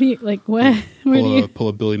do? What do you like? What? Pull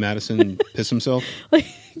a Billy Madison and piss himself? Like,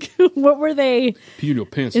 what were they pee your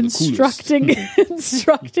pants instructing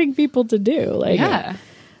people to do? Like, yeah,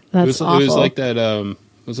 that's awful. It was like that. What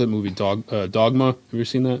was that movie Dogma? Have you ever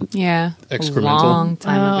seen that? Yeah, Excremental. A long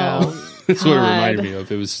time ago. That's what it reminded me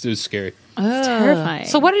of. It was scary. It's terrifying.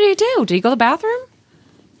 So what did he do? Did he go to the bathroom?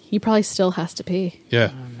 He probably still has to pee.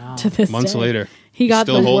 Yeah. To this months day. Later. He got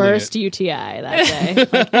the worst UTI that day.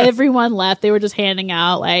 Like, everyone left. They were just handing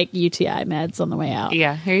out like UTI meds on the way out.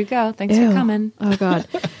 Yeah, here you go. Thanks for coming. Oh God.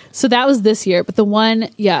 So that was this year, but the one,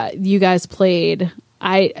 you guys played.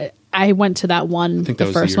 I I went to that one, think the that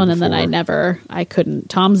was the first year one, and then before. I couldn't.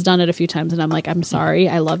 Tom's done it a few times, and I'm like, I'm sorry,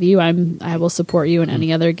 I love you, I will support you in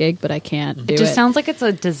any other gig, but I can't do It it. just sounds like it's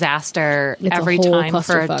a disaster It's a every whole time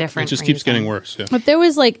for a clusterfuck. different It just keeps reason. getting worse. Yeah. But there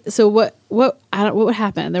was like, so what would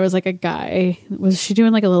happen? There was like a guy. Was she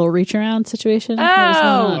doing like a little reach around situation? What was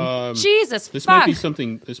going on? Oh, Jesus, This fuck. might be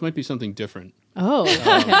something. This might be something different. Oh,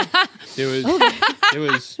 There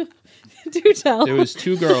was do tell. there was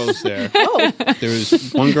two girls there. Oh, There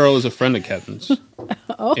was one girl was a friend of Kevin's,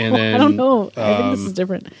 oh, and then I don't know. I think this is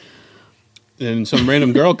different. and some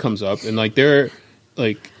random girl comes up, and like they're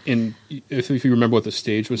like in. If you remember what the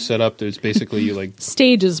stage was set up, there's basically like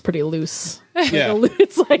Stage is pretty loose. yeah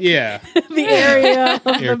It's like yeah the area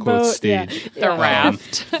of air the quotes boat. stage. The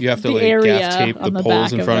raft. You have to The like area gaff tape on the the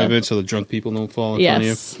poles back in front of of the- it so the drunk people don't fall in front of you.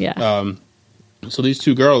 Yes, yeah. So these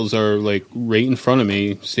two girls are like right in front of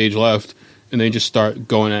me, stage left, and they just start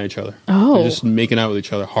going at each other. Oh. They're just making out with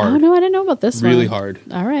each other hard, Oh no, I didn't know about this really one. hard,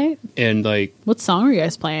 All right. and like What song were you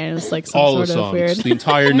guys playing? It's like some all sort the of songs weird. the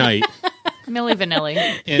entire night. Milli Vanilli.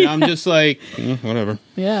 And I'm just like, whatever.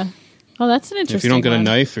 Yeah. Oh, that's an interesting. If you don't get a one.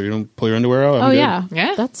 knife or you don't pull your underwear out, I'm Oh good. yeah.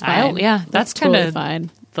 Yeah. That's fine. Yeah, that's totally kinda fine.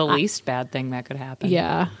 The least bad thing that could happen.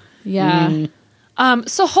 Yeah. Yeah.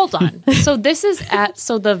 So hold on. So this is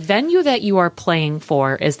so the venue that you are playing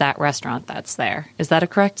for is that restaurant that's there. Is that a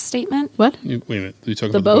correct statement? What? Wait a minute. Are you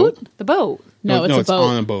talking The about boat? The boat. No, it's a boat.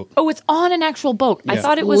 on a boat. Oh, it's on an actual boat. I Yeah.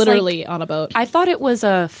 thought it was literally like, on a boat. I thought it was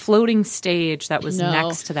a floating stage that was No.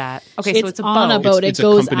 next to that. Okay, it's so it's a on boat. a boat. It's it a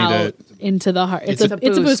goes company out that- into the heart. It's It's a a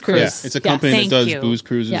booze booze cruise. Yeah, cruise. it's a Yes. company Thank that does you. booze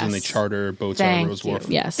cruises and they Yes. charter boats out of Thank Rose you. Wharf.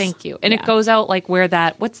 Yes. Thank you. And Yeah. it goes out like where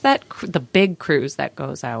that, what's that, the big cruise that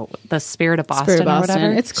goes out? The Spirit of Boston, Spirit of Boston. or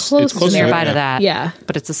whatever? It's close. It's close to to there. nearby it, to yeah. that. Yeah.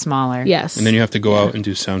 But it's a smaller. Yes. And then you have to go out and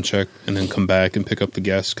do sound check and then come back and pick up the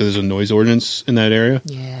guests because there's a noise ordinance in that area.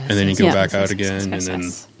 Yes, And then you yes, go yes, back yes, out yes, again yes, and then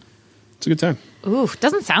yes. it's a good time. Ooh,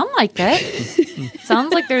 doesn't sound like it.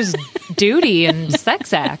 Sounds like there's duty and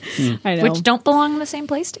sex acts, I know. which don't belong in the same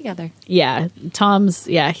place together. Yeah, Tom's.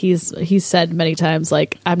 Yeah, he's said many times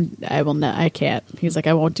like I will not. I can't. He's like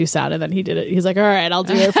I won't do sound, and then he did it. He's like, all right, I'll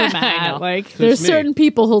do it for I Matt. know. Like So it's there's me. certain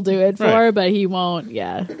people he'll do it for, Right. but he won't.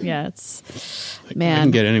 Yeah, it's I man.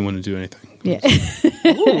 can get anyone to do anything Yeah,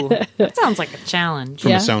 Ooh, that sounds like a challenge. from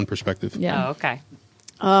Yeah. a sound perspective. yeah. Oh, okay.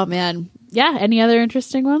 Oh man. Yeah. Any other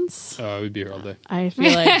interesting ones? We'd be here all day. I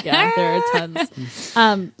feel like yeah, there are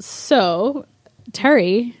tons. So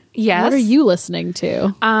Terry, Yes? what are you listening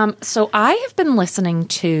to? So I have been listening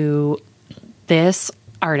to this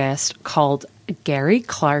artist called Gary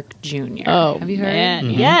Clark Jr. Oh, have you heard? man.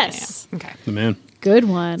 Mm-hmm. Yes, Okay. The man. good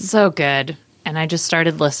one. So good. And I just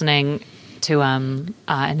started listening to him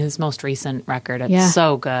in his most recent record. It's Yeah.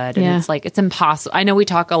 so good. And Yeah. it's like, it's impossible. I know we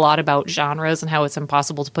talk a lot about genres and how it's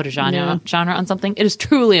impossible to put a Yeah. genre on something. It is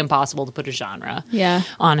truly impossible to put a genre Yeah.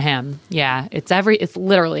 on him. Yeah. It's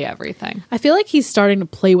literally everything. I feel like he's starting to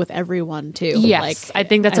play with everyone too. Yes. Like, I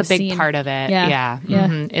think that's I've a big seen- part of it. Yeah. Yeah. Yeah.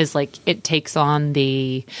 Mhm. Is like, it takes on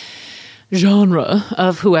the genre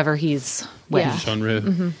of whoever he's with. Yeah. Genre.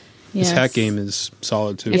 His Yes. hat game is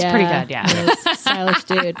solid too. It's pretty good, yeah. Yes, stylish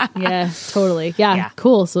dude. Yeah, totally. Yeah, Yeah.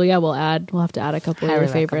 cool. So yeah, we'll have to add a couple of Highly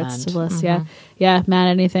your favorites to the recommend. list. Yeah, yeah. Matt,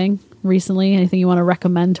 anything recently? Anything you want to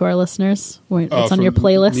recommend to our listeners? What's on your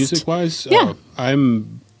playlist? Music wise, Yeah.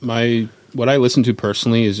 what I listen to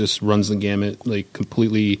personally is just runs the gamut, like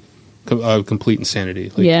complete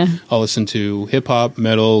insanity. Like, Yeah. I'll listen to hip hop,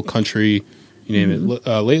 metal, country, you name Mm-hmm.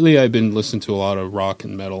 it. Lately, I've been listening to a lot of rock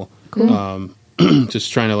and metal. Cool.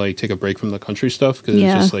 Just trying to like take a break from the country stuff because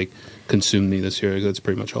Yeah. it's just like consumed me this year. That's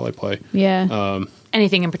pretty much all I play. Yeah,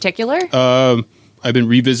 Anything in particular? I've been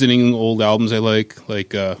revisiting old albums I like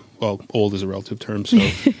old is a relative term. So,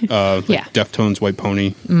 like Yeah. Deftones, White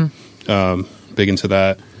Pony, big into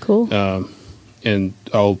that. cool. And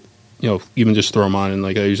I'll, even just throw them on and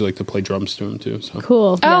like I usually like to play drums to them too. So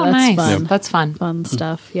Cool. Yeah, Oh, that's nice. Fun. That's fun Fun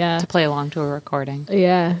stuff. Yeah. to play along to a recording.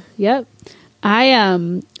 Yeah. Yep.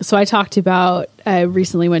 So I talked about I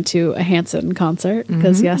recently went to a Hanson concert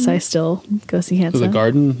because yes, I still go see to Hanson. the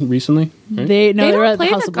Garden recently, right? They They were don't at play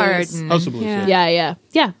the House the of Blues. Garden. House of Blues, Yeah.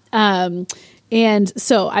 Yeah. And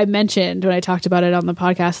so I mentioned when I talked about it on the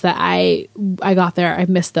podcast that I got there, I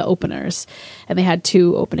missed the openers, and they had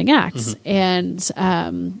 2 opening acts, and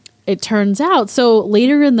it turns out so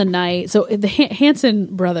later in the night, so the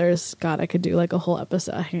Hanson brothers, God, I could do like a whole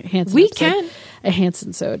episode. Hanson, We episode, can. a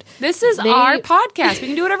Hanson-sode. This is They- our podcast. We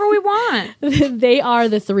can do whatever we want. They are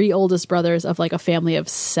the 3 oldest brothers of like a family of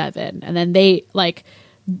 7, and then they like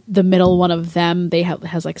the middle one of them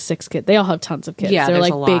has like 6 kids. They all have tons of kids. Yeah, They're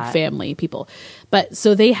there's like a big lot. family people. But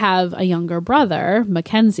so they have a younger brother,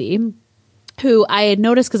 Mackenzie, who I had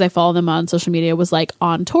noticed because I follow them on social media, was like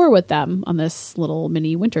on tour with them on this little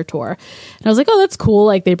mini winter tour. And I was like, oh, that's cool.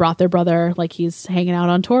 Like they brought their brother, like he's hanging out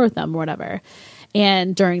on tour with them or whatever.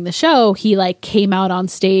 And during the show, he like came out on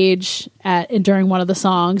stage during one of the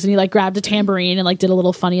songs, and he like grabbed a tambourine and like did a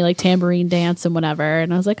little funny like tambourine dance and whatever.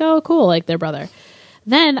 And I was like, oh, cool, like their brother.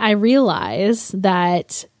 Then I realized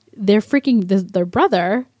that their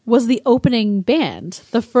brother was the opening band,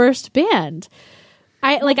 the first band.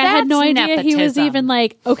 I had no idea he was even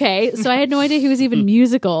like, okay, so I had no idea he was even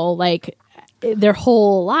musical, like their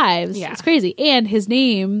whole lives. Yeah. It's crazy. And his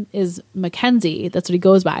name is Mackenzie. That's what he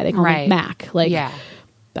goes by. They call him Mac. Like,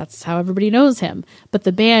 that's how everybody knows him. But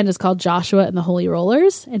the band is called Joshua and the Holy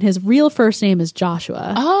Rollers, and his real first name is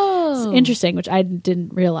Joshua. Oh. It's interesting, which I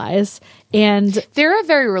didn't realize. And they're a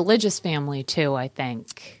very religious family too, I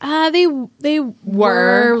think. They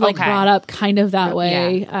were like brought up kind of that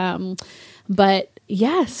way. Yeah. But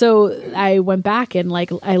yeah, so I went back and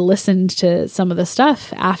like I listened to some of the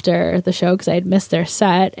stuff after the show because I had missed their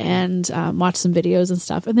set, and watched some videos and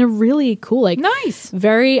stuff, and they're really cool. Like nice,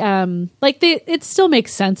 very like it still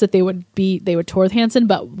makes sense that they would tour with Hanson,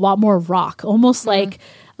 but a lot more rock, almost like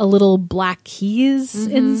a little Black Keys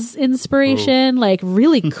inspiration. Like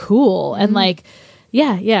really cool. And like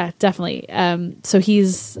yeah, definitely. So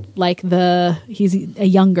he's like he's a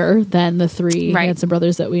younger than the three Hanson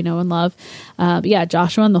brothers that we know and love. But yeah,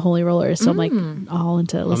 Joshua and the Holy Rollers. So I'm like all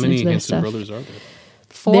into listening to their stuff. How many Hanson brothers are there?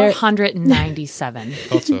 497.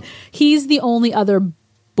 Also, he's the only other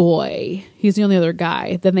boy. He's the only other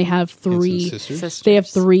guy. Then they have three sisters. They have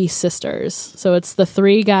three sisters. So it's the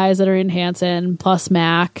three guys that are in Hanson plus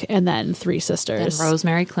Mac, and then three sisters. And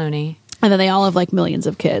Rosemary Clooney. And then they all have like millions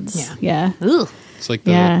of kids. Yeah. Ooh. It's like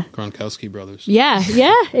the Gronkowski brothers. Yeah,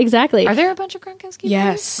 exactly. Are there a bunch of Gronkowski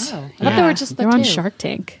brothers? Oh, I thought they were just They're on Shark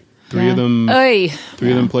Tank. Three of them play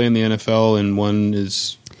in the NFL, and one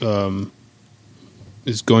is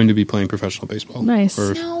going to be playing professional baseball. Nice.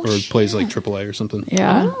 Or plays like AAA or something.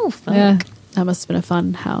 Yeah. Oh, fun. Yeah. That must have been a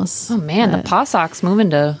fun house. Oh, man. The Paw Sox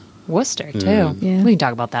moving to Worcester, too. Yeah. We can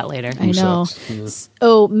talk about that later. I know.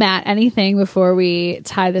 Oh, Matt, anything before we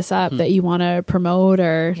tie this up that you want to promote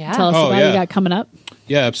or tell us about you got coming up?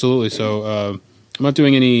 Yeah, absolutely. So I'm not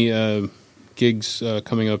doing any gigs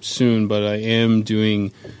coming up soon, but I am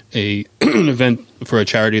doing an event for a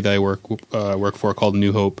charity that I work for called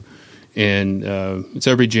New Hope. And it's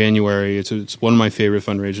every January. It's one of my favorite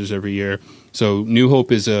fundraisers every year. So New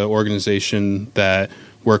Hope is an organization that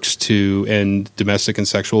works to end domestic and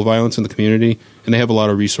sexual violence in the community, and they have a lot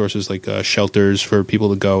of resources like shelters for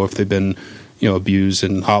people to go if they've been abused,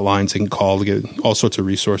 and hotlines they can call to get all sorts of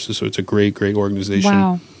resources. So it's a great organization.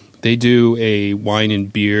 Wow. They do a wine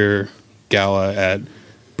and beer gala at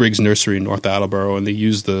Briggs Nursery in North Attleboro, and they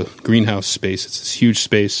use the greenhouse space. It's this huge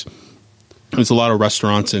space. There's a lot of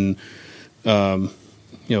restaurants and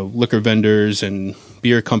liquor vendors and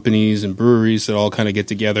beer companies and breweries that all kind of get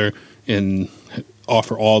together and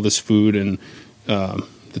offer all this food, and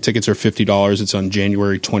the tickets are $50. It's on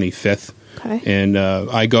January 25th. Okay. And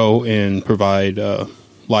I go and provide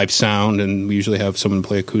live sound, and we usually have someone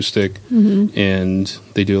play acoustic, and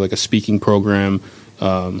they do like a speaking program.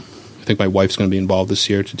 I think my wife's going to be involved this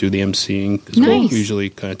year to do the emceeing, because we usually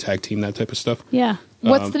kind of tag team that type of stuff. Yeah.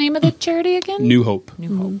 What's the name of the charity again? New Hope.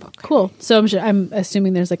 New Hope. Okay. Cool. So I'm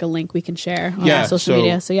assuming there's like a link we can share on our social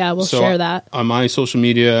media. So we'll share that. On my social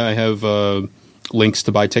media, I have links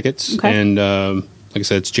to buy tickets. Okay. And like I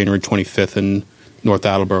said, it's January 25th in North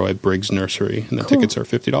Attleboro at Briggs Nursery, and the tickets are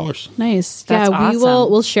 $50. Nice. That's awesome.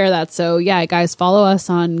 We'll share that. So guys, follow us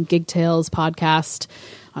on Gigtails Podcast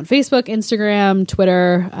on Facebook, Instagram,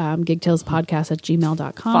 Twitter, gigtailspodcast at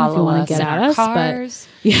gmail.com. Follow if you want us to get in at our us. cars.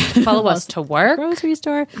 But Follow us to work. Grocery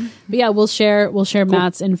store. But yeah, we'll share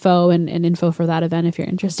Matt's info and info for that event if you're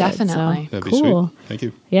interested. Definitely. That'd be cool. sweet. Thank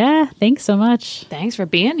you. Yeah, thanks so much. Thanks for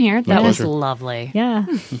being here. That was pleasure. lovely. Yeah.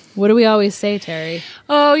 What do we always say, Terry?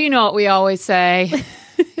 Oh, you know what we always say.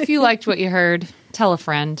 If you liked what you heard, tell a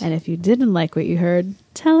friend. And if you didn't like what you heard,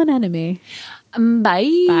 tell an enemy.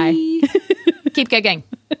 Bye. Bye. Keep gigging.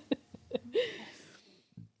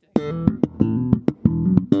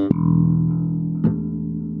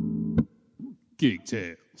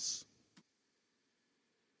 Gigtails.